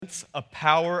substance, a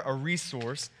power, a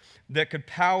resource that could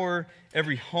power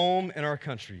every home in our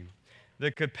country,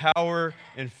 that could power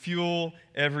and fuel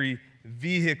every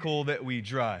vehicle that we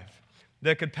drive,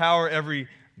 that could power every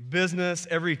business,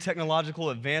 every technological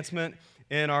advancement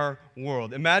in our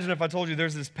world. Imagine if I told you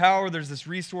there's this power, there's this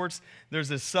resource, there's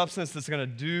this substance that's going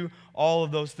to do all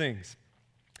of those things.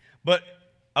 But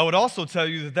I would also tell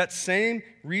you that that same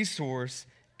resource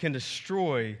can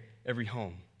destroy every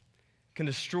home, can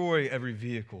destroy every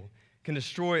vehicle, can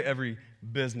destroy every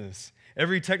business,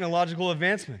 every technological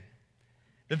advancement.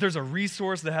 That there's a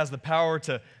resource that has the power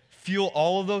to fuel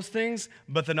all of those things,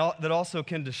 but that also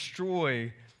can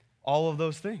destroy all of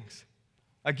those things.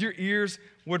 Like your ears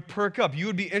would perk up. You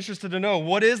would be interested to know,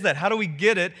 what is that? How do we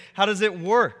get it? How does it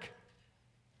work?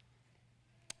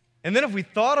 And then if we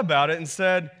thought about it and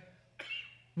said,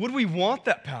 would we want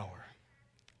that power?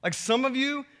 Like some of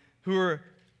you who are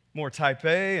more type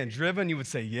A and driven, you would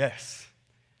say, yes.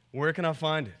 Where can I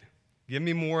find it? Give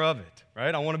me more of it,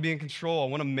 right? I want to be in control. I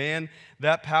want to man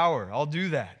that power. I'll do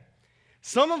that.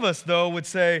 Some of us, though, would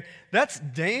say, that's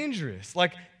dangerous.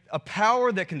 Like a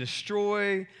power that can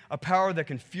destroy, a power that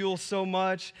can fuel so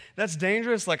much, that's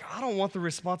dangerous. Like, I don't want the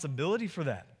responsibility for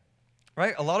that,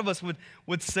 right? A lot of us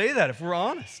would say that if we're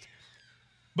honest.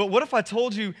 But what if I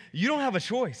told you, you don't have a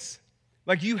choice?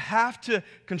 Like, you have to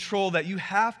control that. You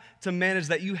have to manage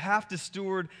that. You have to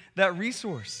steward that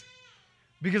resource.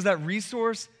 Because that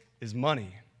resource is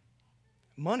money.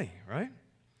 Money, right?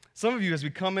 Some of you, as we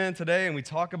come in today and we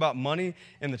talk about money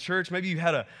in the church, maybe you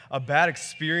had a bad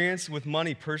experience with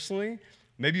money personally.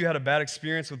 Maybe you had a bad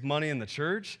experience with money in the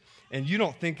church, and you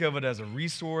don't think of it as a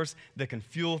resource that can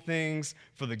fuel things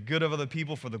for the good of other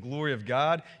people, for the glory of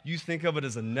God. You think of it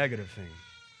as a negative thing.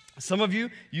 Some of you,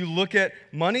 you look at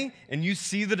money and you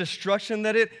see the destruction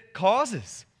that it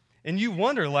causes. And you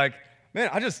wonder, like, man,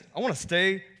 I want to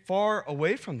stay far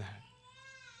away from that.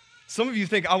 Some of you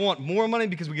think, I want more money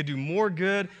because we could do more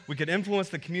good. We could influence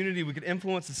the community. We could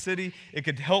influence the city. It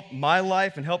could help my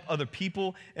life and help other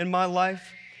people in my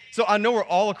life. So I know we're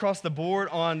all across the board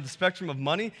on the spectrum of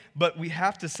money, but we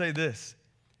have to say this,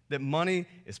 that money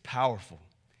is powerful.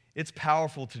 It's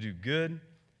powerful to do good,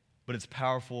 but it's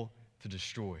powerful to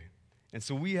destroy. And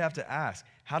so we have to ask,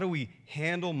 how do we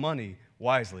handle money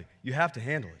wisely? You have to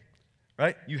handle it,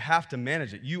 right? You have to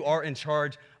manage it. You are in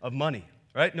charge of money,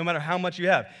 right? No matter how much you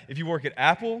have. If you work at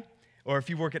Apple or if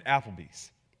you work at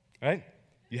Applebee's, right?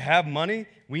 You have money,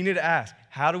 we need to ask,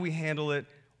 how do we handle it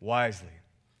wisely?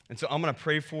 And so I'm going to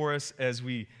pray for us as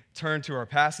we turn to our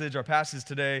passage. Our passage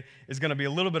today is going to be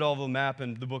a little bit all over the map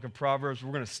in the book of Proverbs.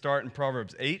 We're going to start in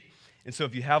Proverbs 8. And so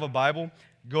if you have a Bible,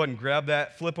 go ahead and grab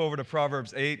that, flip over to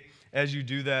Proverbs 8. As you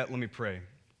do that, let me pray.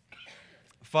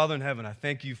 Father in heaven, I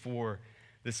thank you for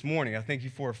this morning. I thank you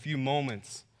for a few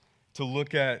moments to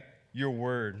look at your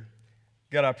word.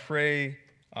 God, I pray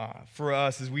for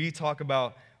us as we talk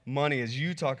about money, as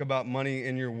you talk about money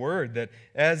in your word, that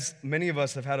as many of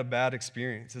us have had a bad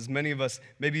experience, as many of us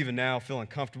maybe even now feel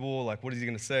uncomfortable, like what is he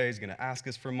going to say? He's going to ask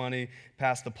us for money,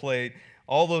 pass the plate,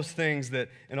 all those things that,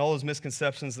 and all those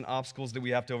misconceptions and obstacles that we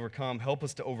have to overcome, help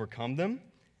us to overcome them.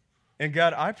 And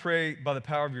God, I pray by the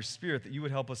power of your Spirit that you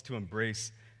would help us to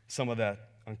embrace some of that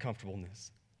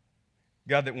uncomfortableness.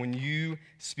 God, that when you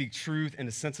speak truth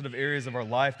into sensitive areas of our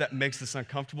life, that makes us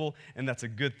uncomfortable, and that's a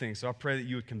good thing. So I pray that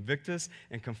you would convict us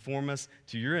and conform us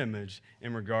to your image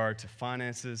in regard to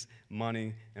finances,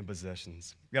 money, and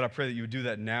possessions. God, I pray that you would do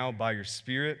that now by your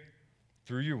Spirit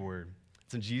through your word.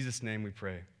 It's in Jesus' name we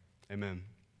pray. Amen.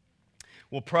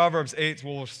 Well, Proverbs 8 is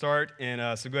where we'll start,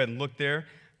 and so go ahead and look there.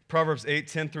 Proverbs 8,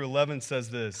 10 through 11 says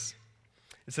this.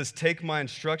 It says, "Take my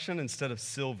instruction instead of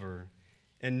silver,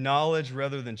 and knowledge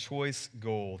rather than choice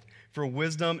gold. For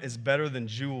wisdom is better than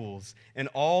jewels, and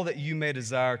all that you may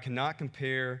desire cannot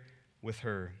compare with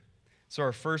her." So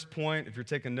our first point, if you're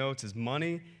taking notes, is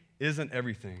money isn't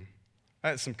everything. All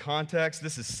right, some context.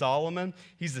 This is Solomon.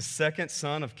 He's the second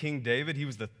son of King David. He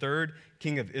was the third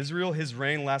king of Israel. His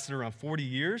reign lasted around 40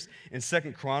 years. In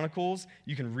 2 Chronicles,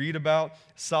 you can read about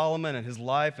Solomon and his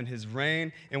life and his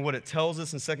reign. And what it tells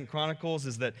us in 2 Chronicles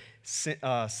is that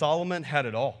Solomon had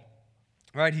it all.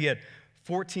 Right? He had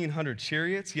 1,400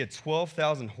 chariots. He had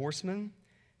 12,000 horsemen.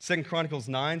 2 Chronicles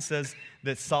 9 says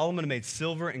that Solomon made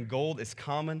silver and gold as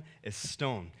common as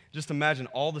stone. Just imagine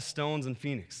all the stones in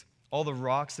Phoenix, all the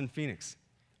rocks in Phoenix.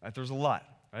 Right? There's a lot,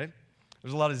 right?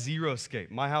 There's a lot of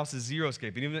xeriscape. My house is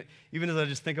xeriscape. And even as I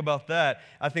just think about that,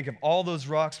 I think if all those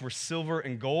rocks were silver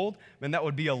and gold, man, that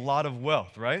would be a lot of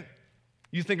wealth, right?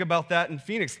 You think about that in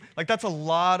Phoenix. Like, that's a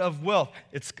lot of wealth.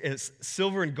 It's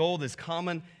silver and gold as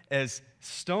common as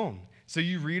stone. So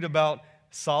you read about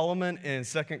Solomon in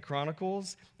 2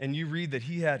 Chronicles, and you read that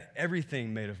he had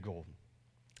everything made of gold.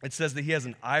 It says that he has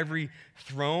an ivory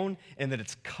throne and that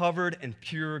it's covered in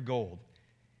pure gold.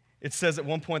 It says at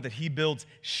one point that he builds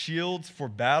shields for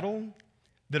battle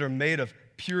that are made of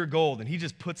pure gold, and he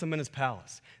just puts them in his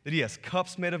palace. That he has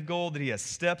cups made of gold, that he has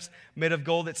steps made of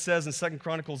gold. It says in 2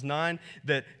 Chronicles 9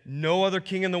 that no other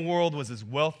king in the world was as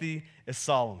wealthy as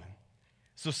Solomon.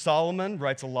 So Solomon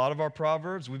writes a lot of our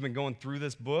Proverbs. We've been going through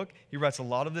this book. He writes a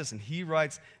lot of this, and he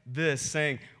writes this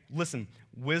saying, listen,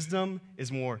 wisdom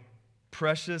is more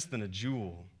precious than a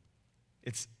jewel.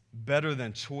 It's better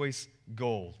than choice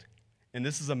gold. And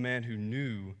this is a man who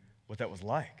knew what that was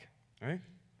like, right?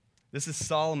 This is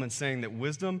Solomon saying that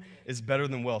wisdom is better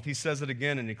than wealth. He says it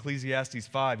again in Ecclesiastes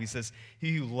 5. He says,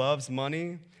 he who loves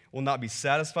money will not be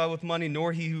satisfied with money,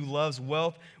 nor he who loves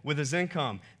wealth with his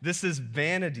income. This is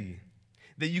vanity.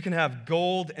 That you can have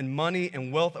gold and money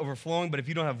and wealth overflowing, but if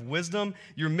you don't have wisdom,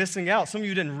 you're missing out. Some of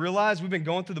you didn't realize we've been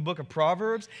going through the book of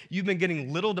Proverbs. You've been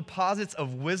getting little deposits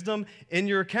of wisdom in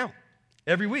your account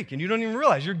every week, and you don't even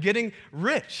realize you're getting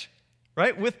rich,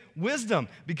 right, with wisdom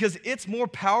because it's more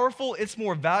powerful, it's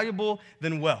more valuable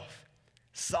than wealth.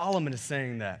 Solomon is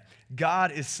saying that.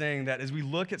 God is saying that. As we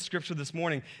look at Scripture this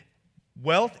morning,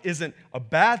 wealth isn't a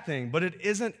bad thing, but it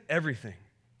isn't everything,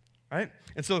 right?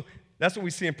 And so that's what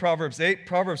we see in Proverbs 8.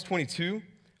 Proverbs 22,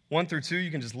 1 through 2, you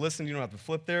can just listen. You don't have to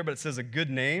flip there, but it says a good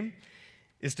name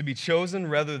is to be chosen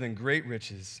rather than great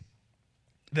riches,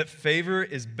 that favor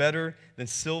is better than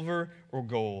silver or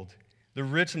gold. The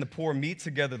rich and the poor meet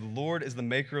together. The Lord is the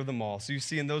maker of them all. So you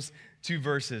see in those two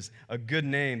verses a good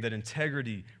name, that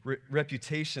integrity,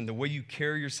 reputation, the way you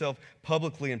carry yourself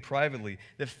publicly and privately,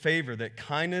 that favor, that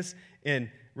kindness in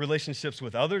relationships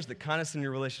with others, that kindness in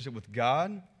your relationship with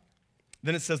God.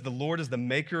 Then it says the Lord is the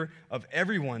maker of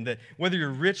everyone, that whether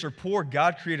you're rich or poor,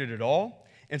 God created it all.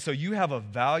 And so you have a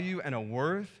value and a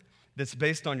worth that's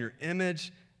based on your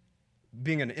image,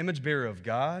 being an image bearer of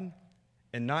God,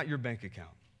 and not your bank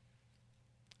account.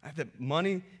 That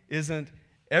money isn't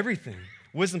everything.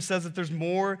 Wisdom says that there's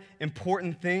more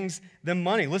important things than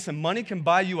money. Listen, money can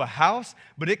buy you a house,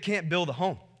 but it can't build a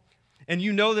home. And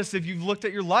you know this if you've looked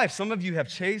at your life. Some of you have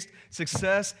chased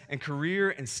success and career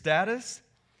and status.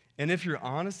 And if you're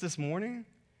honest this morning,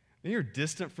 then you're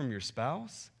distant from your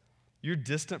spouse. You're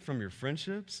distant from your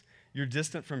friendships. You're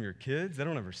distant from your kids. They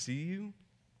don't ever see you.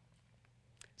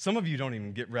 Some of you don't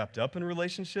even get wrapped up in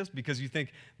relationships because you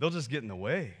think they'll just get in the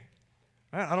way.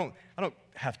 I don't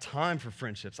have time for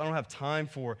friendships. I don't have time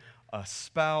for a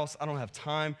spouse. I don't have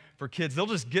time for kids. They'll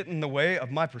just get in the way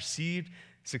of my perceived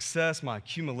success, my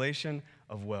accumulation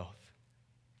of wealth.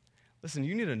 Listen,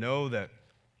 you need to know that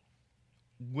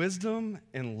wisdom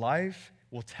in life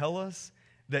will tell us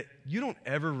that you don't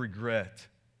ever regret,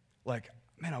 like,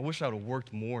 man, I wish I would have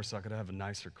worked more so I could have a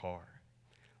nicer car.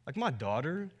 Like my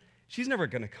daughter, she's never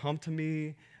going to come to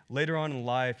me later on in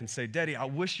life and say, Daddy, I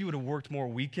wish you would have worked more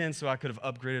weekends so I could have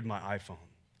upgraded my iPhone.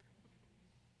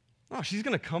 No, she's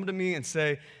going to come to me and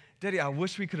say, Daddy, I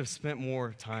wish we could have spent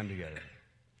more time together.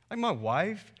 Like my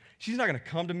wife, she's not going to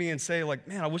come to me and say, like,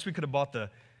 man, I wish we could have bought the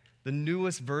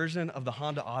newest version of the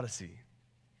Honda Odyssey.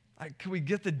 Like, could we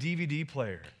get the DVD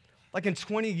player? Like in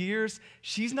 20 years,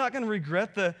 she's not going to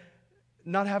regret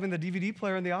not having the DVD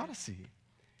player in the Odyssey.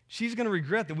 She's going to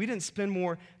regret that we didn't spend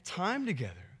more time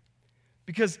together.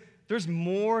 Because there's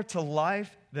more to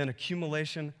life than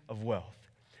accumulation of wealth.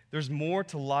 There's more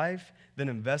to life than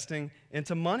investing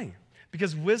into money.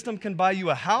 Because wisdom can buy you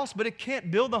a house, but it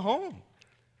can't build a home.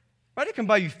 Right? It can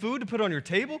buy you food to put on your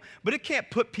table, but it can't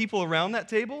put people around that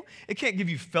table. It can't give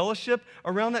you fellowship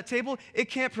around that table. It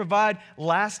can't provide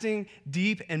lasting,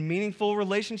 deep, and meaningful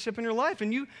relationship in your life.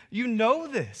 And you know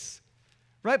this.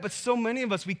 Right? But so many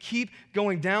of us, we keep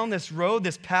going down this road,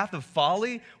 this path of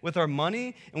folly with our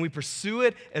money, and we pursue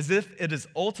it as if it is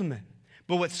ultimate.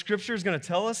 But what Scripture is going to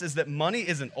tell us is that money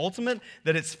isn't ultimate,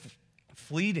 that it's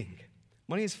fleeting.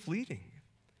 Money is fleeting.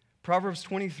 Proverbs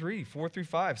 23, 4 through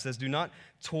 5 says, do not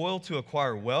toil to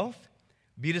acquire wealth.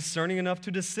 Be discerning enough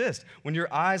to desist. When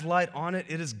your eyes light on it,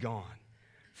 it is gone.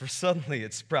 For suddenly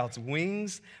it sprouts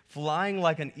wings, flying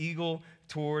like an eagle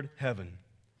toward heaven.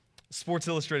 Sports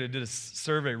Illustrated did a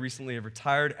survey recently of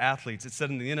retired athletes. It said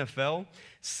in the NFL,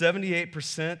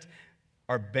 78%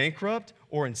 are bankrupt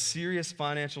or in serious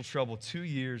financial trouble 2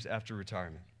 years after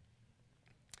retirement.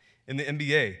 In the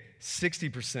NBA,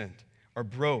 60% are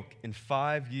broke in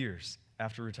 5 years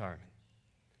after retirement.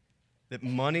 That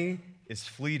money is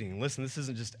fleeting. Listen, this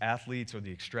isn't just athletes or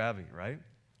the extravagant, right?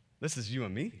 This is you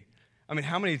and me. I mean,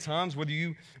 how many times, whether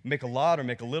you make a lot or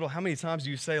make a little, how many times do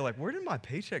you say, like, where did my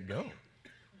paycheck go?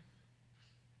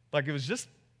 Like it was just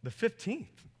the 15th.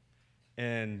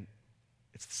 and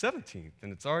it's the 17th,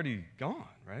 and it's already gone,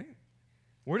 right?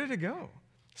 Where did it go?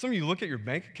 Some of you look at your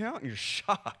bank account, and you're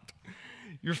shocked.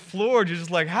 You're floored. You're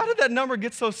just like, how did that number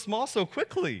get so small so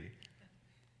quickly?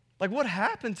 Like, what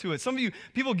happened to it? Some of you,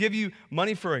 people give you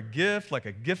money for a gift, like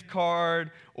a gift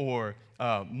card or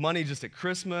money just at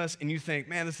Christmas, and you think,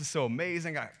 man, this is so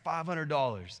amazing. I got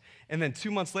 $500. And then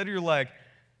 2 months later, you're like,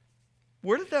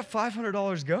 where did that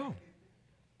 $500 go?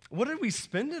 What did we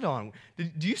spend it on?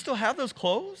 Do you still have those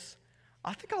clothes?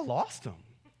 I think I lost them.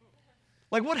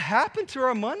 Like, what happened to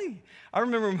our money? I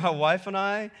remember my wife and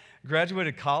I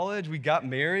graduated college. We got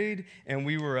married, and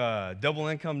we were double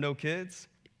income, no kids.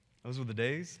 Those were the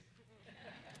days.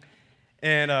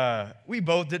 And we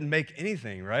both didn't make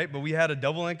anything, right? But we had a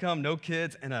double income, no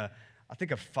kids, and I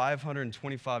think a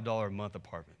 $525 a month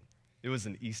apartment. It was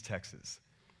in East Texas,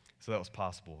 so that was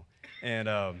possible. And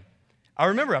I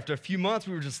remember after a few months,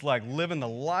 we were just like living the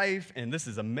life, and this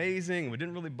is amazing. We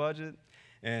didn't really budget,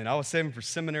 and I was saving for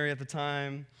seminary at the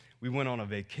time. We went on a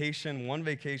vacation, one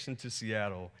vacation to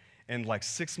Seattle, and like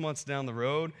 6 months down the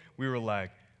road, we were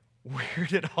like, where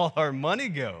did all our money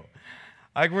go?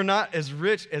 Like, we're not as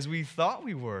rich as we thought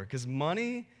we were, because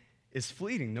money is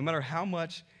fleeting, no matter how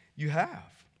much you have.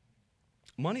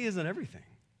 Money isn't everything,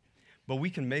 but we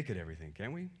can make it everything,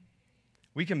 can't we?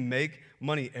 We can make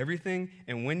money everything,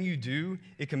 and when you do,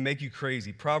 it can make you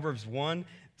crazy. Proverbs 1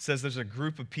 says there's a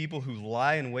group of people who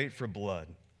lie in wait for blood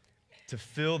to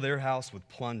fill their house with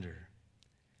plunder,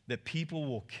 that people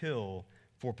will kill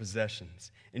for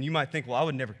possessions. And you might think, well, I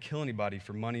would never kill anybody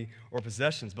for money or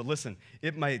possessions. But listen,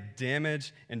 it might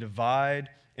damage and divide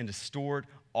and distort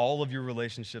all of your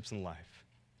relationships in life.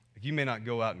 Like, you may not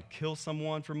go out and kill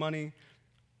someone for money,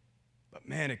 but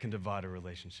man, it can divide a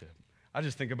relationship. I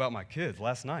just think about my kids.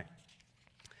 Last night,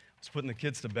 I was putting the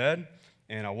kids to bed,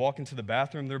 and I walk into the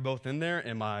bathroom. They're both in there,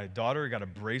 and my daughter got a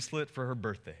bracelet for her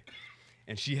birthday.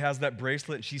 And she has that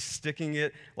bracelet, and she's sticking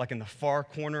it like in the far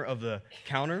corner of the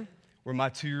counter where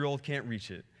my 2-year-old can't reach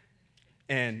it.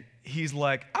 And he's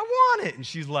like, I want it. And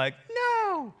she's like,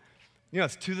 no. You know,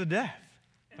 it's to the death,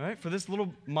 right? For this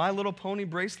little My Little Pony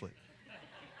bracelet.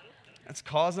 That's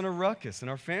causing a ruckus in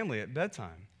our family at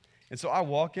bedtime. And so I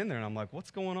walk in there, and I'm like, what's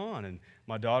going on? And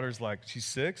my daughter's like, she's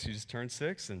 6. She just turned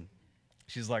 6. And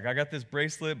she's like, I got this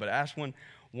bracelet, but Ashwin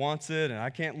wants it, and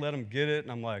I can't let him get it.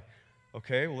 And I'm like,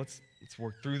 okay, well, let's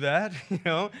work through that,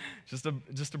 just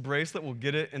a bracelet. We'll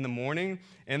get it in the morning.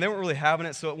 And they weren't really having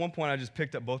it, so at one point I just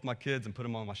picked up both my kids and put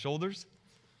them on my shoulders,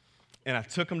 and I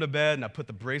took them to bed, and I put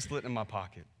the bracelet in my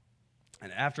pocket.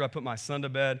 And after I put my son to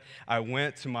bed, I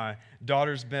went to my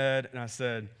daughter's bed, and I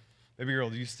said, baby girl,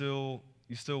 do you still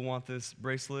want this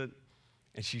bracelet?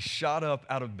 And she shot up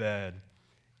out of bed,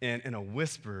 and in a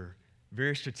whisper,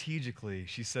 very strategically,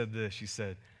 she said this. She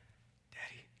said,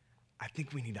 Daddy, I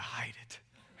think we need to hide it.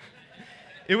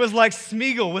 It was like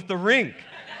Smeagol with the rink.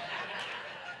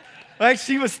 Like,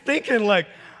 she was thinking, like,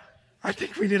 I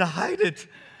think we need to hide it.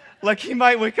 Like, he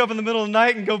might wake up in the middle of the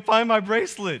night and go find my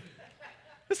bracelet.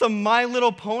 It's a My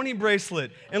Little Pony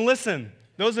bracelet. And listen,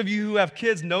 those of you who have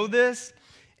kids know this.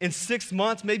 In 6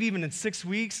 months, maybe even in 6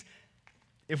 weeks,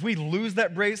 if we lose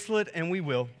that bracelet, and we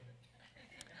will,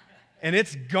 and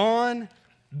it's gone,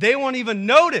 they won't even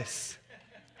notice.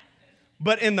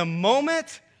 But in the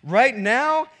moment, right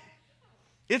now,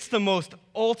 it's the most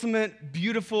ultimate,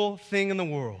 beautiful thing in the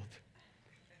world,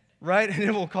 right? And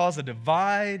it will cause a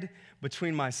divide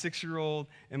between my 6-year-old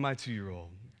and my 2-year-old.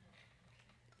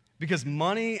 Because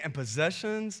money and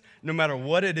possessions, no matter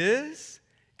what it is,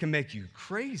 can make you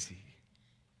crazy.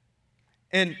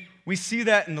 And we see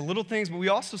that in the little things, but we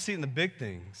also see it in the big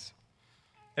things.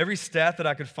 Every stat that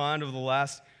I could find over the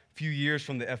last few years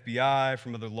from the FBI,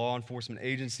 from other law enforcement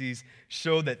agencies,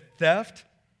 showed that theft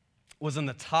was in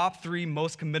the top 3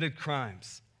 most committed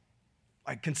crimes.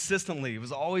 Like, consistently, it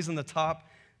was always in the top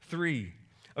 3.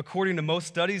 According to most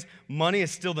studies, money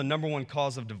is still the number 1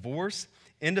 cause of divorce,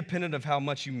 independent of how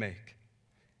much you make.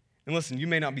 And listen, you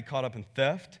may not be caught up in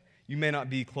theft, you may not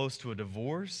be close to a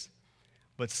divorce,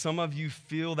 but some of you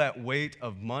feel that weight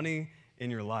of money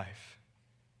in your life.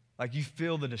 Like, you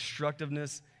feel the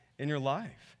destructiveness in your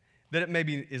life. That it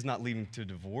maybe is not leading to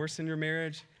divorce in your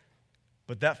marriage,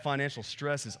 but that financial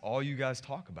stress is all you guys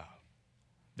talk about.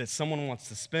 That someone wants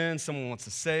to spend, someone wants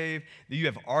to save, that you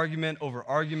have argument over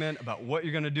argument about what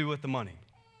you're going to do with the money.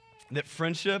 That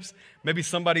friendships, maybe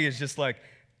somebody is just like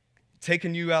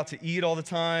taking you out to eat all the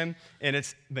time, and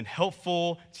it's been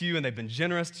helpful to you, and they've been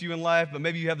generous to you in life, but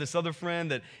maybe you have this other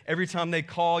friend that every time they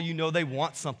call, you know they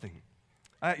want something.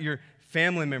 You're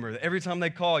family member. Every time they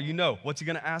call, you know, what's he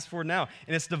going to ask for now?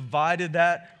 And it's divided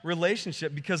that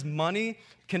relationship because money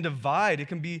can divide. It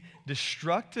can be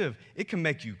destructive. It can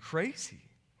make you crazy.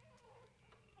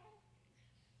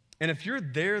 And if you're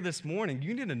there this morning,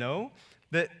 you need to know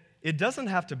that it doesn't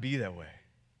have to be that way.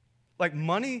 Like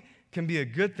money can be a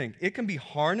good thing. It can be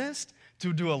harnessed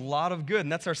to do a lot of good.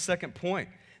 And that's our second point,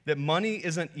 that money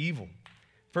isn't evil.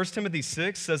 1 Timothy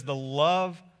 6 says the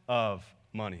love of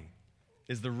money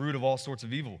is the root of all sorts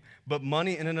of evil. But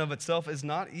money in and of itself is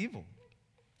not evil.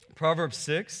 Proverbs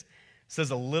 6 says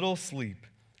a little sleep,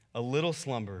 a little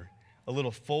slumber, a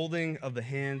little folding of the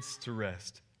hands to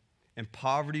rest, and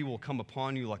poverty will come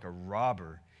upon you like a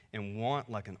robber and want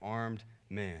like an armed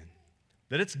man.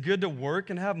 That it's good to work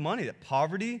and have money, that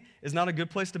poverty is not a good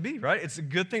place to be, right? It's a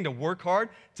good thing to work hard,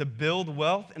 to build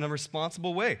wealth in a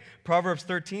responsible way. Proverbs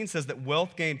 13 says that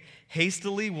wealth gained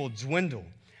hastily will dwindle,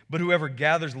 but whoever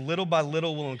gathers little by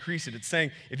little will increase it. It's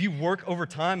saying if you work over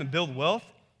time and build wealth,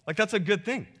 like that's a good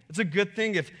thing. It's a good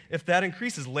thing if that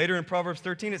increases. Later in Proverbs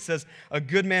 13, it says, a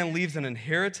good man leaves an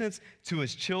inheritance to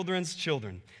his children's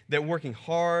children. That working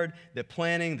hard, that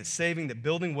planning, that saving, that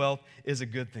building wealth is a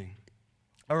good thing.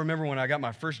 I remember when I got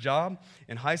my first job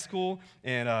in high school,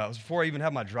 and it was before I even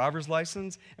had my driver's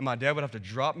license, and my dad would have to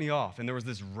drop me off. And there was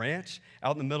this ranch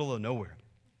out in the middle of nowhere.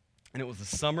 And it was the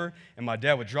summer, and my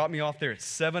dad would drop me off there at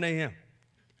 7 a.m.,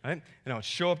 right? And I would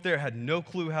show up there, had no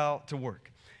clue how to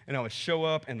work. And I would show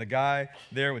up, and the guy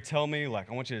there would tell me, like,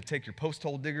 I want you to take your post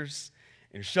hole diggers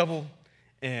and your shovel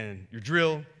and your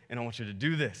drill, and I want you to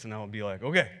do this. And I would be like,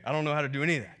 okay, I don't know how to do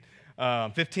any of that.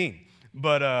 I'm 15.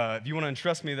 But if you want to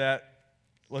entrust me that,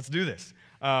 let's do this.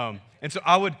 And so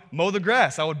I would mow the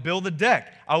grass. I would build a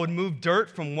deck. I would move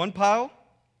dirt from one pile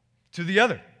to the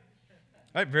other.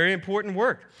 Right? Very important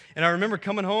work. And I remember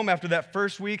coming home after that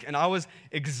first week, and I was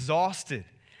exhausted.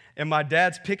 And my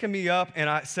dad's picking me up, and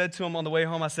I said to him on the way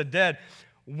home, I said, Dad,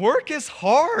 work is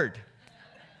hard.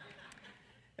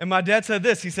 And my dad said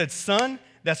this. He said, son,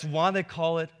 that's why they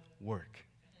call it work.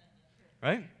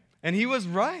 Right? And he was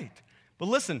right. But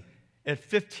listen, at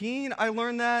 15, I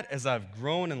learned that. As I've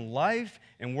grown in life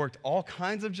and worked all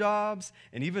kinds of jobs,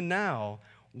 and even now,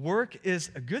 work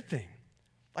is a good thing.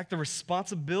 Like the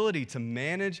responsibility to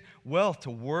manage wealth,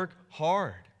 to work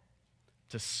hard,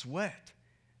 to sweat.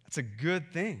 That's a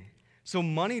good thing. So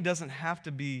money doesn't have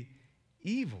to be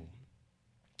evil.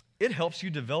 It helps you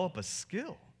develop a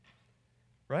skill,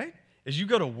 right? As you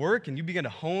go to work and you begin to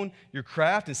hone your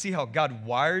craft and see how God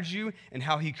wired you and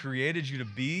how He created you to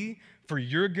be for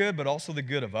your good, but also the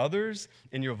good of others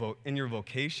in your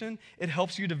vocation, it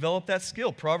helps you develop that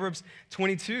skill. Proverbs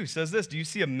 22 says this, do you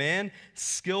see a man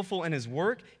skillful in his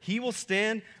work? He will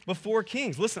stand before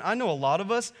kings. Listen, I know a lot of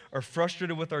us are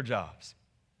frustrated with our jobs.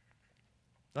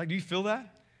 Like, do you feel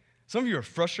that? Some of you are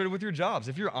frustrated with your jobs.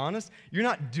 If you're honest, you're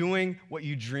not doing what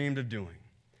you dreamed of doing.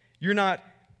 You're not,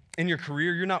 in your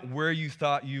career, you're not where you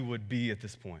thought you would be at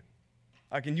this point.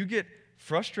 Like, and you get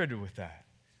frustrated with that.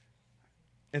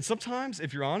 And sometimes,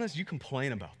 if you're honest, you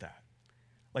complain about that.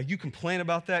 Like, you complain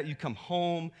about that, you come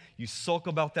home, you sulk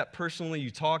about that personally,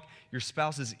 you talk your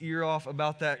spouse's ear off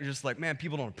about that. You're just like, man,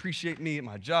 people don't appreciate me at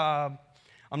my job.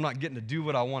 I'm not getting to do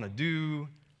what I want to do.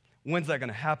 When's that going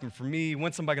to happen for me?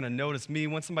 When's somebody going to notice me?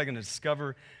 When's somebody going to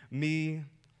discover me?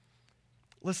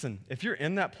 Listen, if you're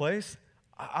in that place,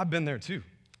 I've been there too.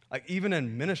 Like, even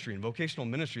in ministry, in vocational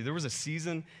ministry, there was a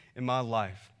season in my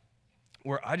life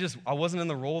where I wasn't in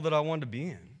the role that I wanted to be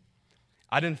in.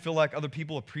 I didn't feel like other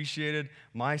people appreciated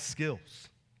my skills,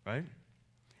 right?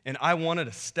 And I wanted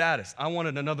a status. I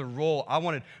wanted another role. I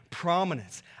wanted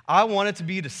prominence. I wanted to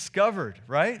be discovered,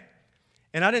 right?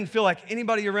 And I didn't feel like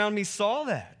anybody around me saw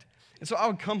that. And so I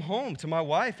would come home to my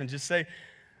wife and just say,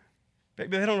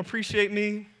 baby, they don't appreciate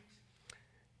me.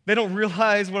 They don't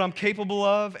realize what I'm capable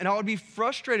of. And I would be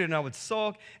frustrated, and I would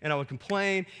sulk, and I would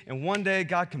complain. And one day,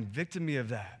 God convicted me of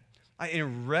that. It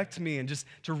wrecked me, and just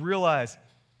to realize,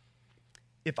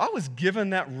 if I was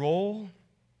given that role,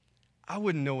 I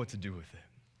wouldn't know what to do with it.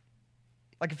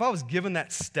 Like, if I was given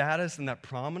that status and that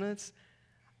prominence,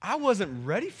 I wasn't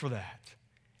ready for that.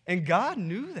 And God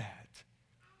knew that.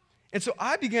 And so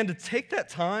I began to take that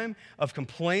time of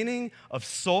complaining, of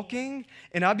sulking,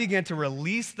 and I began to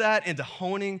release that into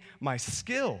honing my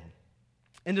skill,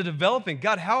 into developing,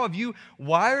 God, how have you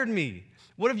wired me?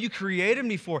 What have you created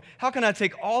me for? How can I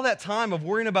take all that time of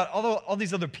worrying about all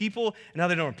these other people and how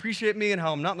they don't appreciate me and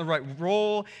how I'm not in the right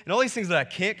role and all these things that I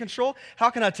can't control? How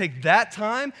can I take that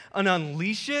time and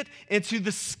unleash it into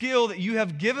the skill that you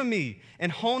have given me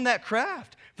and hone that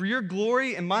craft for your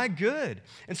glory and my good?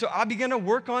 And so I began to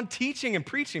work on teaching and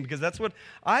preaching because that's what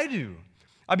I do.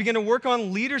 I began to work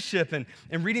on leadership and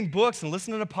reading books and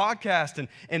listening to podcasts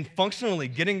and functionally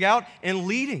getting out and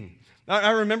leading.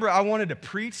 I remember I wanted to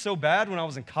preach so bad when I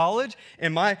was in college,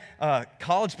 and my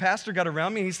college pastor got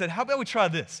around me and he said, how about we try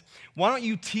this? Why don't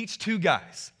you teach 2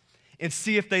 guys and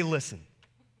see if they listen?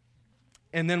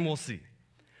 And then we'll see.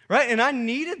 Right? And I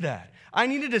needed that. I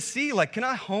needed to see, like, can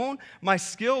I hone my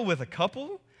skill with a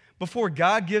couple before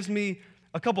God gives me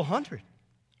a couple hundred?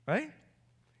 Right?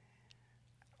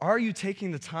 Are you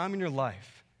taking the time in your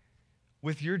life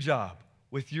with your job,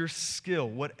 with your skill,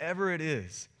 whatever it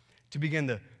is, to begin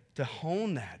to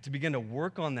hone that, to begin to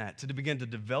work on that, to begin to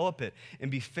develop it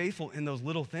and be faithful in those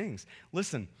little things?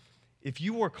 Listen, if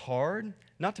you work hard,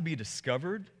 not to be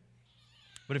discovered,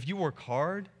 but if you work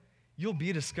hard, you'll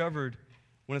be discovered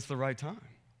when it's the right time,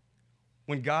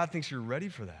 when God thinks you're ready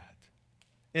for that.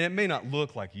 And it may not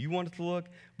look like you want it to look,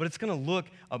 but it's going to look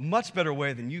a much better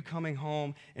way than you coming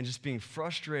home and just being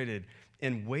frustrated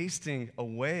and wasting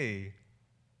away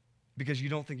because you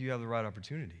don't think you have the right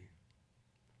opportunity.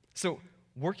 So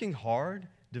working hard,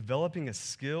 developing a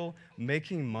skill,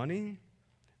 making money,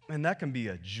 and that can be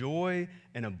a joy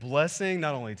and a blessing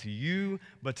not only to you,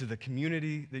 but to the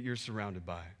community that you're surrounded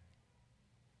by.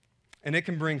 And it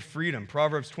can bring freedom.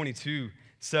 Proverbs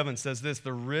 22:7 says this,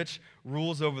 the rich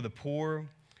rules over the poor,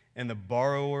 and the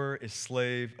borrower is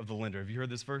slave of the lender. Have you heard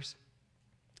this verse?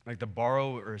 Like the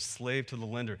borrower is slave to the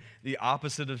lender. The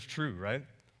opposite is true, right?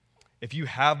 If you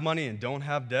have money and don't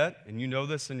have debt, and you know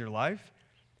this in your life,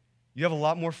 you have a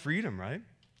lot more freedom, right?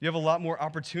 You have a lot more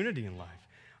opportunity in life.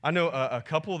 I know a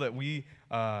couple that we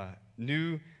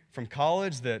knew from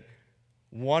college that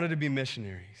wanted to be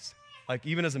missionaries. Like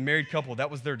even as a married couple,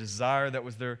 that was their desire, that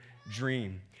was their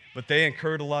dream. But they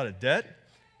incurred a lot of debt,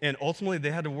 and ultimately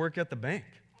they had to work at the bank.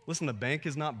 Listen, the bank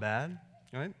is not bad,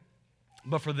 right?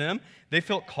 But for them, they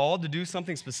felt called to do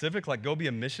something specific, like go be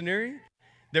a missionary,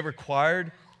 that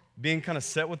required being kind of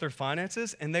set with their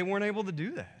finances, and they weren't able to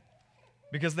do that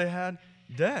because they had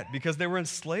debt, because they were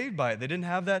enslaved by it. They didn't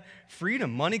have that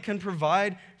freedom. Money can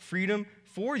provide freedom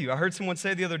for you. I heard someone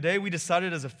say the other day, we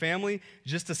decided as a family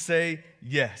just to say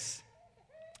yes.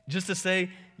 Just to say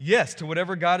yes to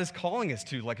whatever God is calling us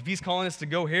to. Like if he's calling us to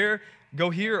go here,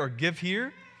 or give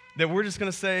here, that we're just going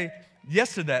to say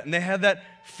yes to that. And they had that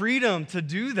freedom to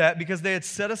do that because they had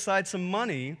set aside some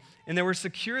money and they were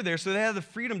secure there. So they had the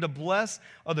freedom to bless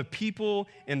other people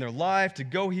in their life, to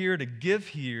go here, to give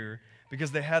here,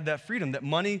 because they had that freedom, that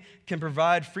money can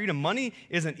provide freedom. Money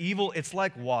isn't evil, it's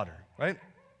like water, right?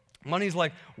 Money's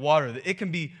like water. It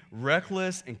can be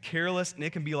reckless and careless, and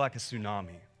it can be like a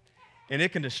tsunami. And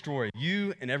it can destroy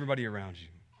you and everybody around you.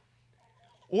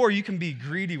 Or you can be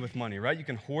greedy with money, right? You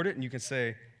can hoard it and you can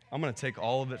say, I'm going to take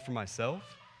all of it for myself.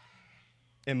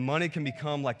 And money can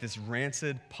become like this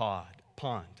rancid pond,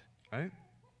 right?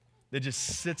 That just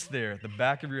sits there at the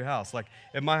back of your house. Like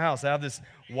at my house, I have this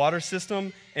water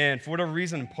system, and for whatever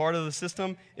reason, part of the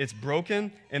system, it's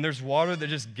broken, and there's water that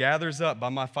just gathers up by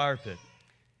my fire pit.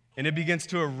 And it begins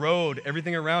to erode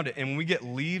everything around it. And when we get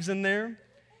leaves in there,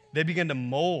 they begin to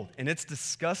mold, and it's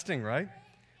disgusting, right?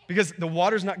 Because the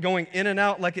water's not going in and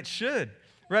out like it should,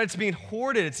 right? It's being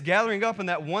hoarded. It's gathering up in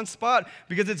that one spot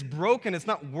because it's broken. It's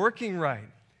not working right.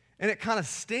 And it kind of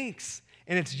stinks,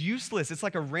 and it's useless. It's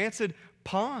like a rancid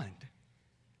pond.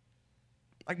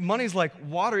 Like money's like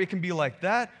water. It can be like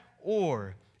that,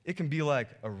 or it can be like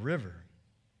a river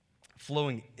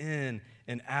flowing in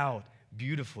and out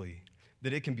beautifully,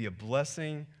 that it can be a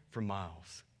blessing for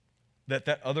miles.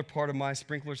 That other part of my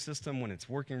sprinkler system, when it's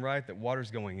working right, that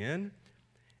water's going in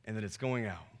and that it's going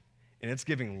out. And it's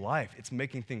giving life. It's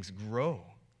making things grow.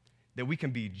 That we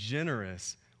can be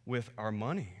generous with our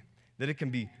money. That it can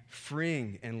be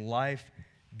freeing and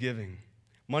life-giving.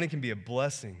 Money can be a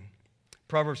blessing.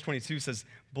 Proverbs 22 says,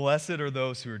 blessed are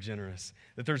those who are generous.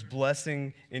 That there's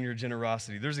blessing in your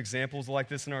generosity. There's examples like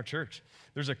this in our church.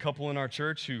 There's a couple in our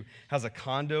church who has a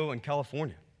condo in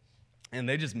California. And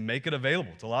they just make it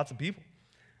available to lots of people,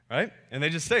 right? And they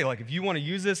just say, like, if you want to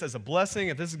use this as a blessing,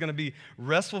 if this is going to be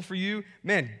restful for you,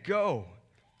 man, go.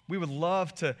 We would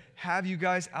love to have you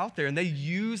guys out there. And they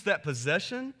use that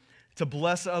possession to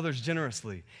bless others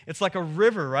generously. It's like a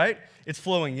river, right? It's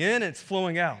flowing in and it's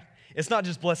flowing out. It's not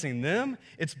just blessing them,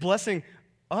 it's blessing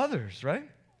others, right?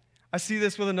 I see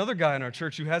this with another guy in our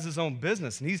church who has his own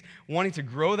business, and he's wanting to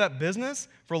grow that business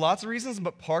for lots of reasons,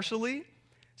 but partially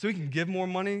so he can give more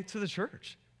money to the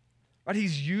church. Right?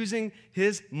 He's using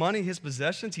his money, his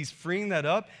possessions, he's freeing that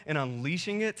up and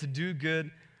unleashing it to do good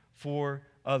for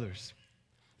others.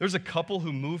 There's a couple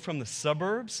who moved from the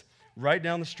suburbs right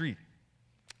down the street.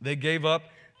 They gave up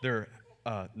their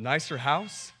nicer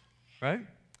house, right?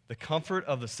 The comfort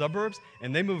of the suburbs,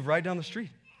 and they moved right down the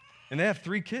street. And they have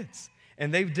 3 kids.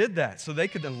 And they did that so they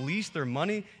could unleash their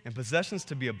money and possessions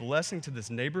to be a blessing to this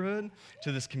neighborhood,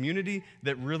 to this community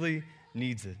that really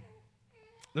needs it.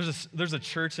 There's a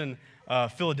church in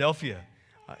Philadelphia,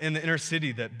 in the inner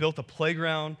city, that built a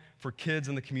playground for kids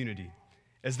in the community.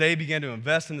 As they began to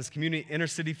invest in this community, inner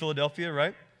city Philadelphia,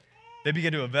 right? They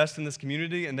began to invest in this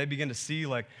community, and they began to see,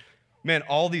 like, man,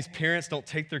 all these parents don't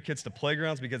take their kids to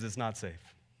playgrounds because it's not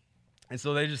safe. And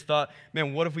so they just thought,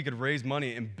 man, what if we could raise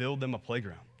money and build them a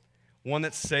playground? One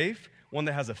that's safe, one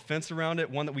that has a fence around it,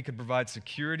 one that we could provide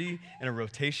security and a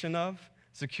rotation of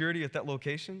security at that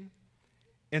location.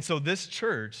 And so this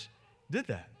church did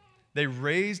that. They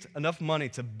raised enough money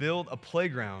to build a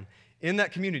playground in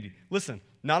that community. Listen,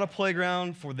 not a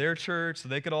playground for their church so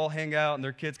they could all hang out and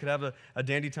their kids could have a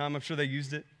dandy time. I'm sure they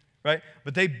used it, right?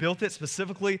 But they built it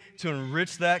specifically to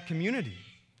enrich that community.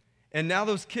 And now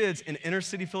those kids in inner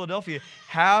city Philadelphia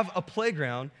have a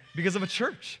playground because of a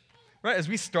church. Right, as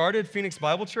we started Phoenix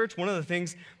Bible Church, one of the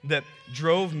things that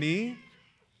drove me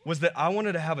was that I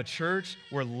wanted to have a church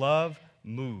where love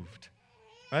moved,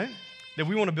 right? That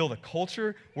we want to build a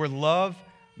culture where love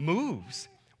moves,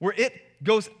 where it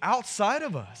goes outside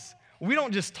of us. We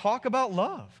don't just talk about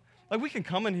love. Like, we can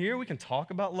come in here, we can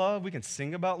talk about love, we can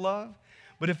sing about love,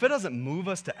 but if it doesn't move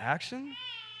us to action,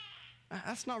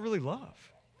 that's not really love.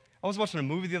 I was watching a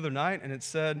movie the other night, and it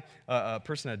said a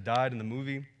person had died in the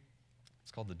movie.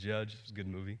 It's called The Judge. It was a good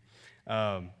movie.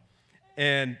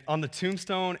 And on the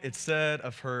tombstone, it said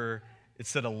of her, it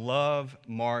said, a love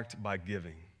marked by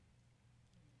giving.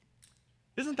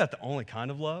 Isn't that the only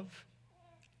kind of love?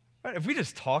 Right? If we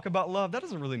just talk about love, that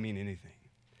doesn't really mean anything.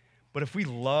 But if we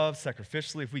love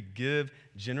sacrificially, if we give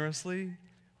generously,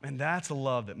 man, that's a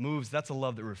love that moves. That's a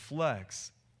love that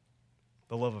reflects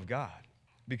the love of God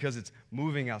because it's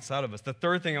moving outside of us. The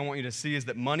third thing I want you to see is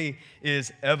that money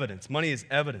is evidence. Money is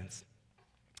evidence.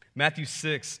 Matthew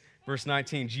 6, verse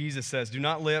 19, Jesus says, "Do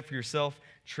not lay up for yourself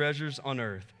treasures on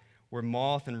earth where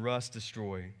moth and rust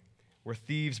destroy, where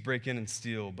thieves break in and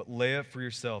steal, but lay up for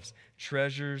yourselves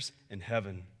treasures in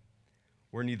heaven,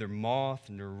 where neither moth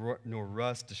nor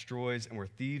rust destroys and where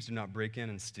thieves do not break in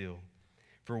and steal.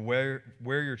 For where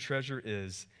your treasure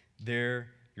is,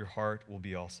 there your heart will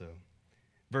be also."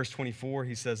 Verse 24,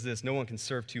 he says this, "No one can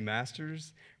serve 2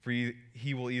 masters, for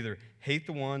he will either hate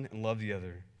the one and love the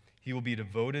other. He will be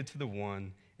devoted to the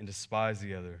one and despise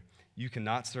the other. You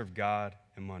cannot serve God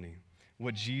and money."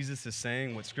 What Jesus is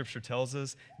saying, what Scripture tells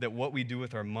us, that what we do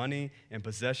with our money and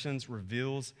possessions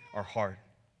reveals our heart.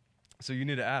 So you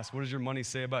need to ask, what does your money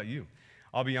say about you?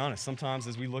 I'll be honest, sometimes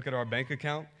as we look at our bank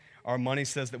account, our money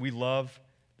says that we love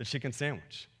the chicken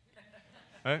sandwich,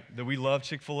 right? That we love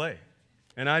Chick-fil-A.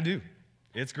 And I do.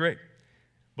 It's great.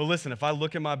 But listen, if I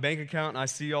look at my bank account and I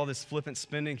see all this flippant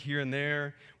spending here and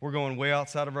there, we're going way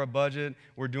outside of our budget,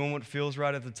 we're doing what feels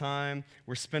right at the time,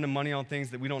 we're spending money on things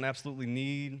that we don't absolutely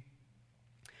need,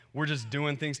 we're just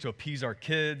doing things to appease our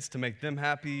kids, to make them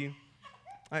happy, all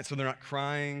right, so they're not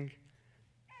crying.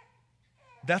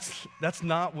 That's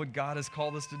not what God has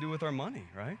called us to do with our money,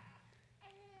 right?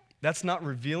 That's not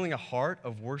revealing a heart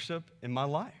of worship in my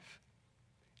life.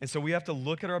 And so we have to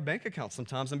look at our bank account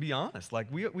sometimes and be honest.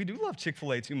 Like, we do love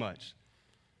Chick-fil-A too much.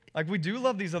 Like, we do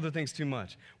love these other things too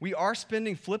much. We are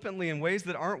spending flippantly in ways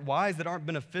that aren't wise, that aren't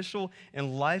beneficial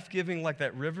and life-giving like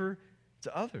that river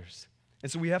to others.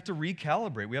 And so we have to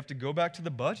recalibrate. We have to go back to the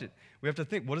budget. We have to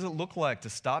think, what does it look like to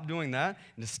stop doing that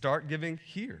and to start giving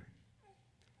here?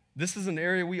 This is an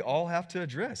area we all have to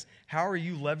address. How are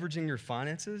you leveraging your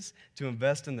finances to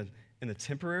invest in the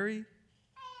temporary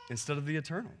instead of the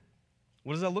eternal?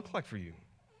 What does that look like for you?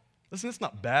 Listen, it's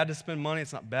not bad to spend money.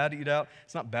 It's not bad to eat out.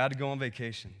 It's not bad to go on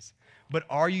vacations. But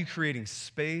are you creating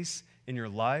space in your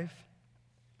life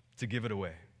to give it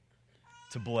away,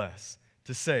 to bless,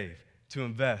 to save, to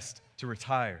invest, to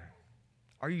retire?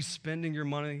 Are you spending your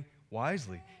money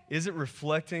wisely? Is it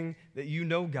reflecting that you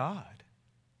know God?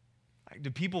 Like,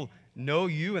 do people know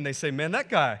you and they say, man, that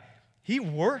guy, he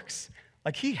works.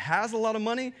 Like, he has a lot of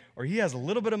money or he has a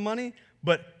little bit of money,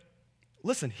 but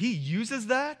listen, he uses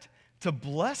that to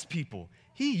bless people.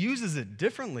 He uses it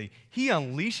differently. He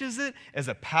unleashes it as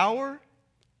a power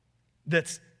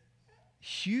that's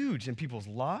huge in people's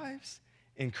lives,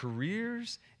 in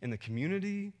careers, in the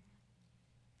community.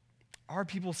 Are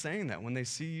people saying that when they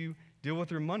see you deal with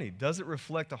their money? Does it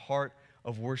reflect a heart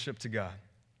of worship to God?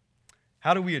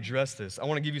 How do we address this? I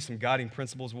want to give you some guiding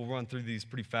principles. We'll run through these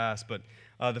pretty fast, but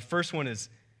the first one is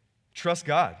trust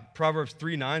God. Proverbs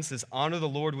 3:9 says, "Honor the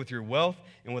Lord with your wealth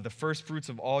and with the first fruits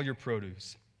of all your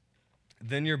produce.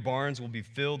 Then your barns will be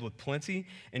filled with plenty,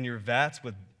 and your vats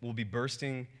will be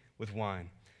bursting with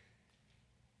wine."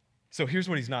 So here's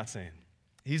what he's not saying.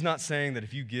 He's not saying that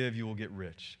if you give, you will get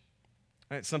rich.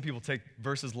 Right? Some people take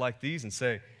verses like these and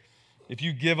say, if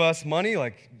you give us money,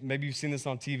 like maybe you've seen this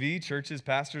on TV, churches,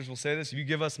 pastors will say this, if you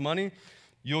give us money,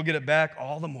 you'll get it back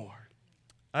all the more.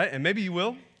 All right? And maybe you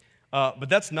will, but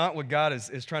that's not what God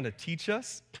is trying to teach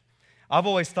us. I've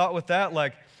always thought with that,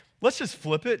 like, let's just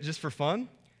flip it just for fun.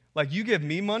 Like, you give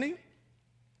me money,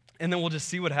 and then we'll just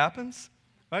see what happens,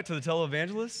 right, to the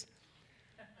televangelist.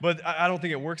 But I don't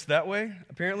think it works that way,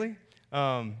 apparently.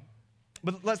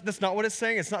 But that's not what it's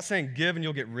saying. It's not saying give and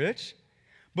you'll get rich.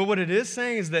 But what it is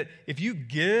saying is that if you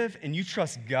give and you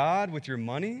trust God with your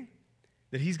money,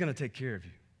 that He's going to take care of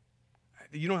you.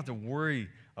 You don't have to worry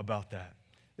about that.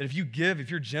 That if you give, if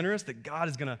you're generous, that God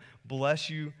is going to bless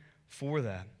you for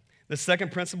that. The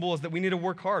second principle is that we need to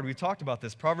work hard. We've talked about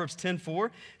this. Proverbs 10:4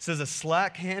 says, a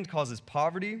slack hand causes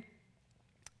poverty,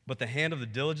 but the hand of the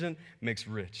diligent makes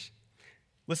rich.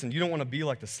 Listen, you don't want to be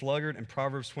like the sluggard in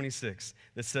Proverbs 26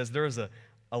 that says there is a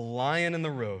lion in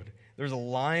the road. There's a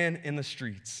lion in the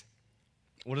streets.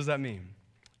 What does that mean?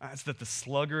 It's that the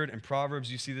sluggard in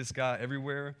Proverbs, you see this guy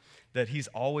everywhere, that he's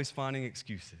always finding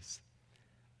excuses.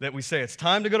 That we say, it's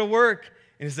time to go to work.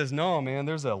 And he says, no, man,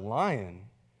 there's a lion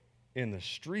in the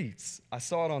streets. I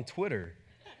saw it on Twitter.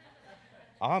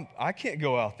 I can't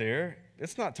go out there.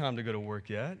 It's not time to go to work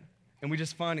yet. And we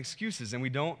just find excuses and we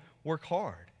don't work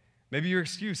hard. Maybe your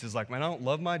excuse is like, man, I don't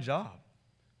love my job.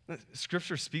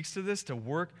 Scripture speaks to this, to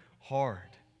work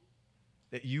hard,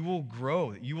 that you will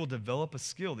grow, that you will develop a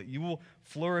skill, that you will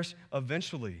flourish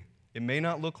eventually. It may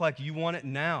not look like you want it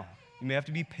now. You may have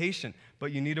to be patient,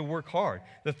 but you need to work hard.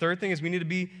 The third thing is we need to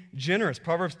be generous.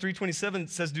 Proverbs 3:27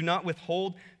 says, do not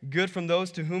withhold good from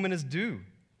those to whom it is due,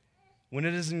 when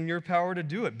it is in your power to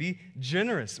do it. Be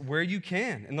generous where you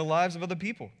can in the lives of other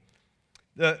people.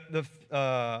 How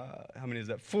many is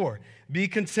that? 4. Be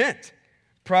content.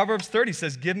 Proverbs 30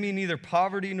 says, give me neither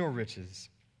poverty nor riches.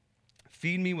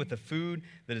 Feed me with the food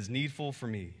that is needful for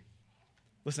me.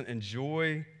 Listen,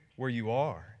 enjoy where you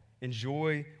are.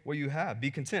 Enjoy what you have.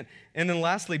 Be content. And then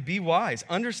lastly, be wise.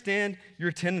 Understand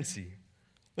your tendency.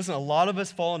 Listen, a lot of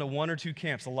us fall into one or two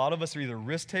camps. A lot of us are either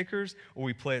risk takers or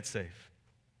we play it safe.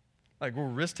 Like, we're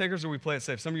risk takers or we play it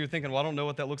safe. Some of you are thinking, well, I don't know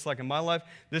what that looks like in my life.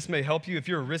 This may help you. If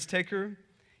you're a risk taker,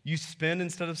 you spend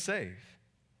instead of save.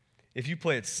 If you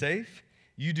play it safe,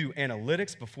 you do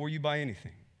analytics before you buy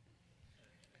anything.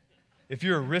 If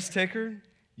you're a risk taker,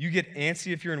 you get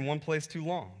antsy if you're in one place too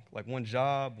long, like one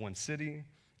job, one city,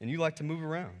 and you like to move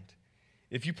around.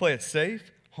 If you play it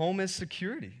safe, home is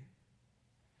security.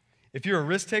 If you're a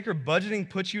risk taker, budgeting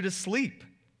puts you to sleep.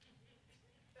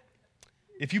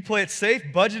 If you play it safe,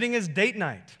 budgeting is date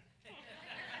night.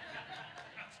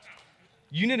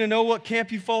 You need to know what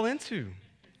camp you fall into,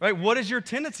 right? What is your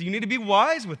tendency? You need to be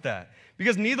wise with that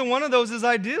because neither one of those is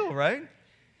ideal, right?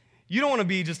 You don't want to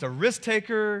be just a risk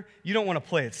taker. You don't want to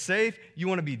play it safe. You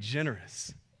want to be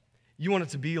generous. You want it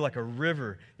to be like a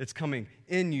river that's coming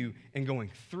in you and going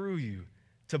through you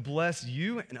to bless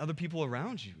you and other people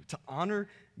around you, to honor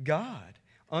God.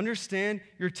 Understand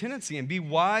your tendency and be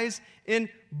wise in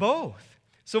both.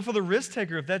 So for the risk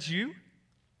taker, if that's you,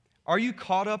 are you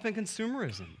caught up in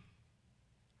consumerism?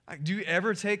 Do you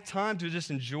ever take time to just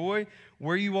enjoy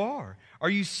where you are? Are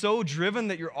you so driven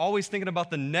that you're always thinking about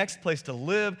the next place to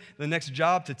live, the next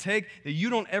job to take, that you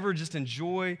don't ever just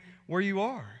enjoy where you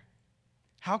are?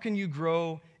 How can you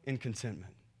grow in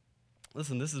contentment?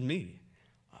 Listen, this is me.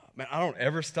 Man, I don't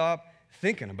ever stop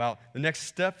thinking about the next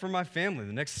step for my family,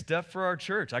 the next step for our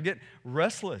church. I get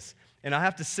restless, and I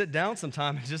have to sit down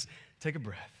sometime and just take a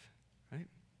breath, right?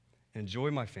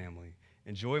 Enjoy my family,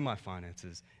 enjoy my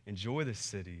finances, enjoy the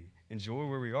city, enjoy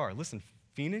where we are. Listen,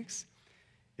 Phoenix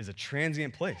is a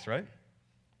transient place, right?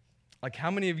 Like, how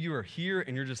many of you are here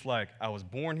and you're just like, I was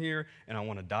born here and I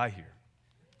want to die here?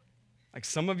 Like,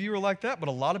 some of you are like that, but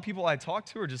a lot of people I talk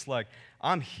to are just like,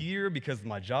 I'm here because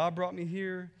my job brought me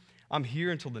here. I'm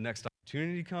here until the next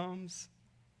opportunity comes.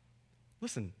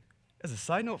 Listen, as a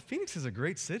side note, Phoenix is a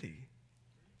great city.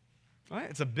 Right?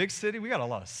 It's a big city. We got a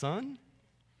lot of sun.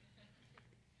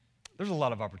 There's a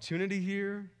lot of opportunity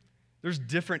here. There's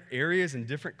different areas and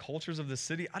different cultures of the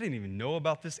city. I didn't even know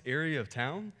about this area of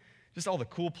town. Just all the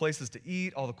cool places to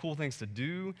eat, all the cool things to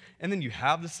do. And then you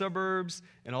have the suburbs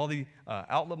and all the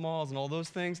outlet malls and all those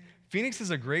things. Phoenix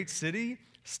is a great city.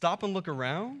 Stop and look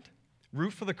around.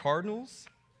 Root for the Cardinals.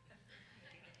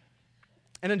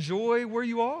 And enjoy where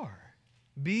you are.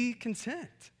 Be content.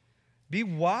 Be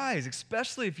wise,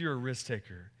 especially if you're a risk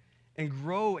taker, and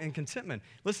grow in contentment.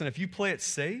 Listen, if you play it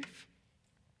safe,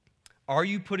 are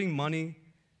you putting money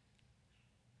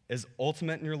as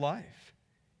ultimate in your life?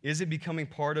 Is it becoming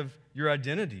part of your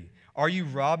identity? Are you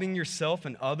robbing yourself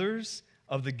and others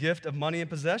of the gift of money and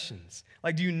possessions?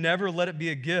 Like, do you never let it be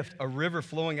a gift, a river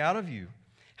flowing out of you?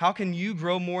 How can you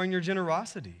grow more in your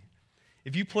generosity?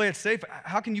 If you play it safe,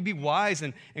 how can you be wise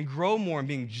and grow more in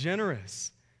being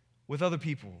generous with other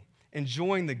people,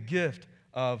 enjoying the gift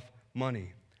of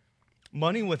money?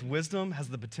 Money with wisdom has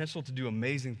the potential to do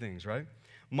amazing things, right?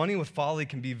 Money with folly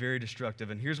can be very destructive.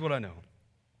 And here's what I know,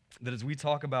 that as we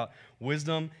talk about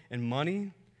wisdom and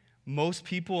money, most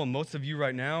people and most of you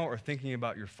right now are thinking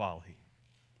about your folly.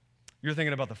 You're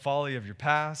thinking about the folly of your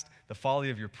past, the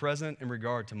folly of your present in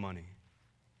regard to money.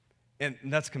 And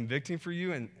that's convicting for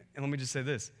you. And let me just say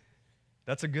this,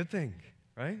 that's a good thing,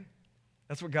 right?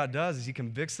 That's what God does, is he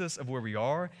convicts us of where we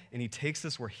are, and he takes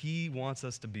us where he wants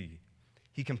us to be.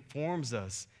 He conforms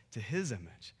us to his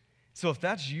image. So if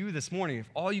that's you this morning, if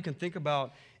all you can think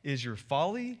about is your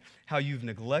folly, how you've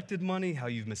neglected money, how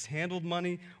you've mishandled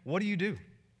money, what do you do?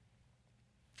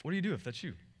 What do you do if that's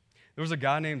you? There was a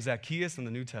guy named Zacchaeus in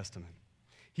the New Testament.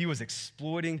 He was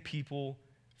exploiting people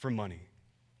for money.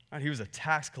 Right? He was a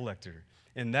tax collector.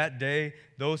 In that day,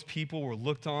 those people were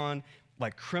looked on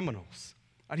like criminals.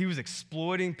 Right? He was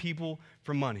exploiting people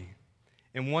for money.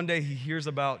 And one day he hears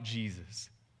about Jesus,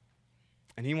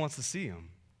 and he wants to see him.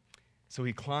 So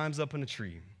he climbs up in a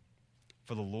tree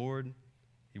for the Lord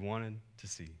he wanted to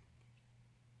see.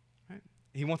 Right?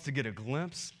 He wants to get a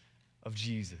glimpse of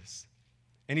Jesus.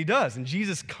 And he does. And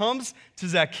Jesus comes to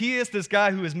Zacchaeus, this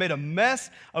guy who has made a mess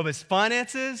of his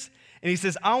finances, and he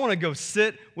says, I want to go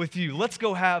sit with you. Let's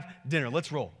go have dinner.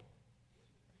 Let's roll.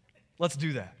 Let's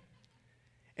do that.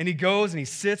 And he goes and he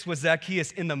sits with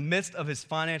Zacchaeus in the midst of his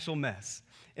financial mess,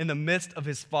 in the midst of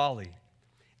his folly.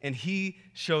 And he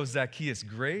shows Zacchaeus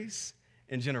grace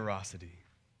and generosity.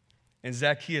 And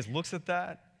Zacchaeus looks at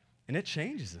that, and it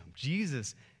changes him.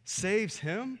 Jesus saves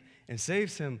him and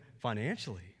saves him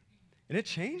financially. And it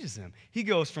changes him. He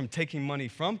goes from taking money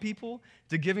from people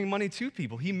to giving money to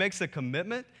people. He makes a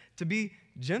commitment to be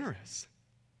generous.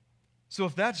 So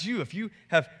if that's you, if you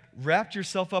have wrapped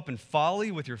yourself up in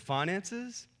folly with your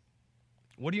finances,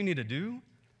 what do you need to do?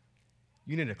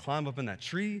 You need to climb up in that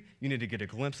tree. You need to get a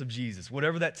glimpse of Jesus,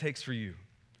 whatever that takes for you.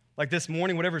 Like this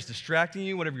morning, whatever's distracting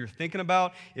you, whatever you're thinking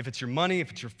about, if it's your money,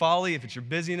 if it's your folly, if it's your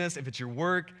busyness, if it's your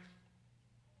work,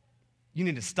 you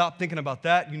need to stop thinking about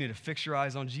that. You need to fix your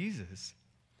eyes on Jesus.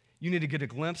 You need to get a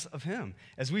glimpse of him.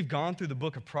 As we've gone through the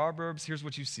book of Proverbs, here's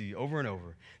what you see over and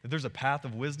over, that there's a path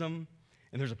of wisdom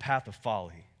and there's a path of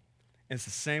folly. And it's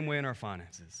the same way in our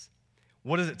finances.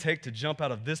 What does it take to jump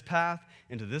out of this path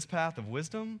into this path of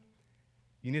wisdom?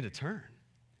 You need to turn.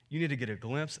 You need to get a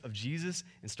glimpse of Jesus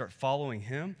and start following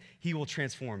him. He will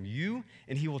transform you,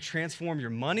 and he will transform your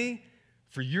money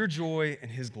for your joy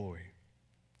and his glory.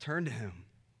 Turn to him.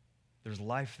 There's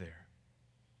life there.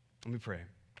 Let me pray.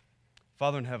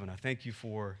 Father in heaven, I thank you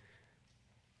for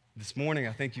this morning.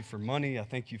 I thank you for money. I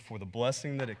thank you for the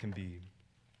blessing that it can be.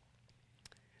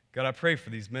 God, I pray for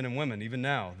these men and women, even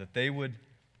now, that they would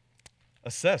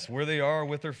assess where they are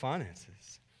with their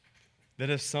finances. That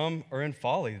if some are in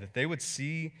folly, that they would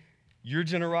see your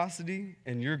generosity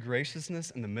and your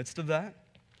graciousness in the midst of that,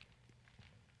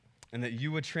 and that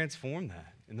you would transform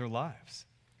that in their lives.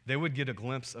 They would get a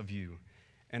glimpse of you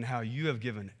and how you have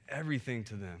given everything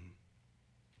to them.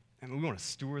 And we want to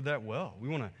steward that well. We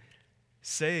want to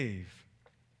save,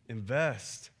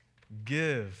 invest,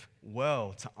 give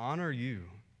well to honor you.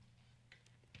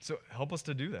 So help us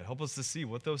to do that. Help us to see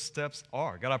what those steps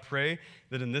are. God, I pray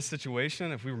that in this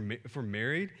situation, if we're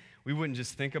married, we wouldn't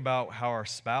just think about how our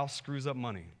spouse screws up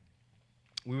money.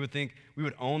 We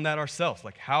would own that ourselves.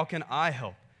 Like, how can I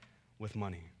help with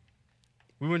money?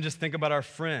 We wouldn't just think about our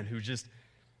friend who's just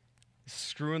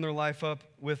screwing their life up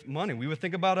with money. We would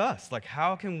think about us. Like,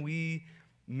 how can we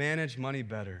manage money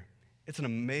better? It's an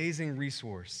amazing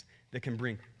resource that can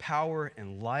bring power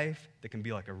and life, that can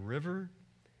be like a river,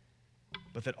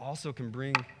 but that also can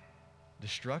bring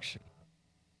destruction.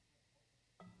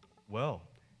 Well,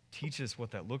 teach us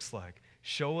what that looks like.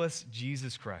 Show us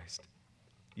Jesus Christ,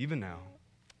 even now.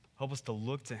 Help us to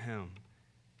look to him,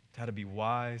 to how to be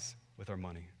wise with our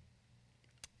money.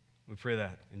 We pray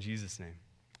that in Jesus' name.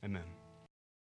 Amen.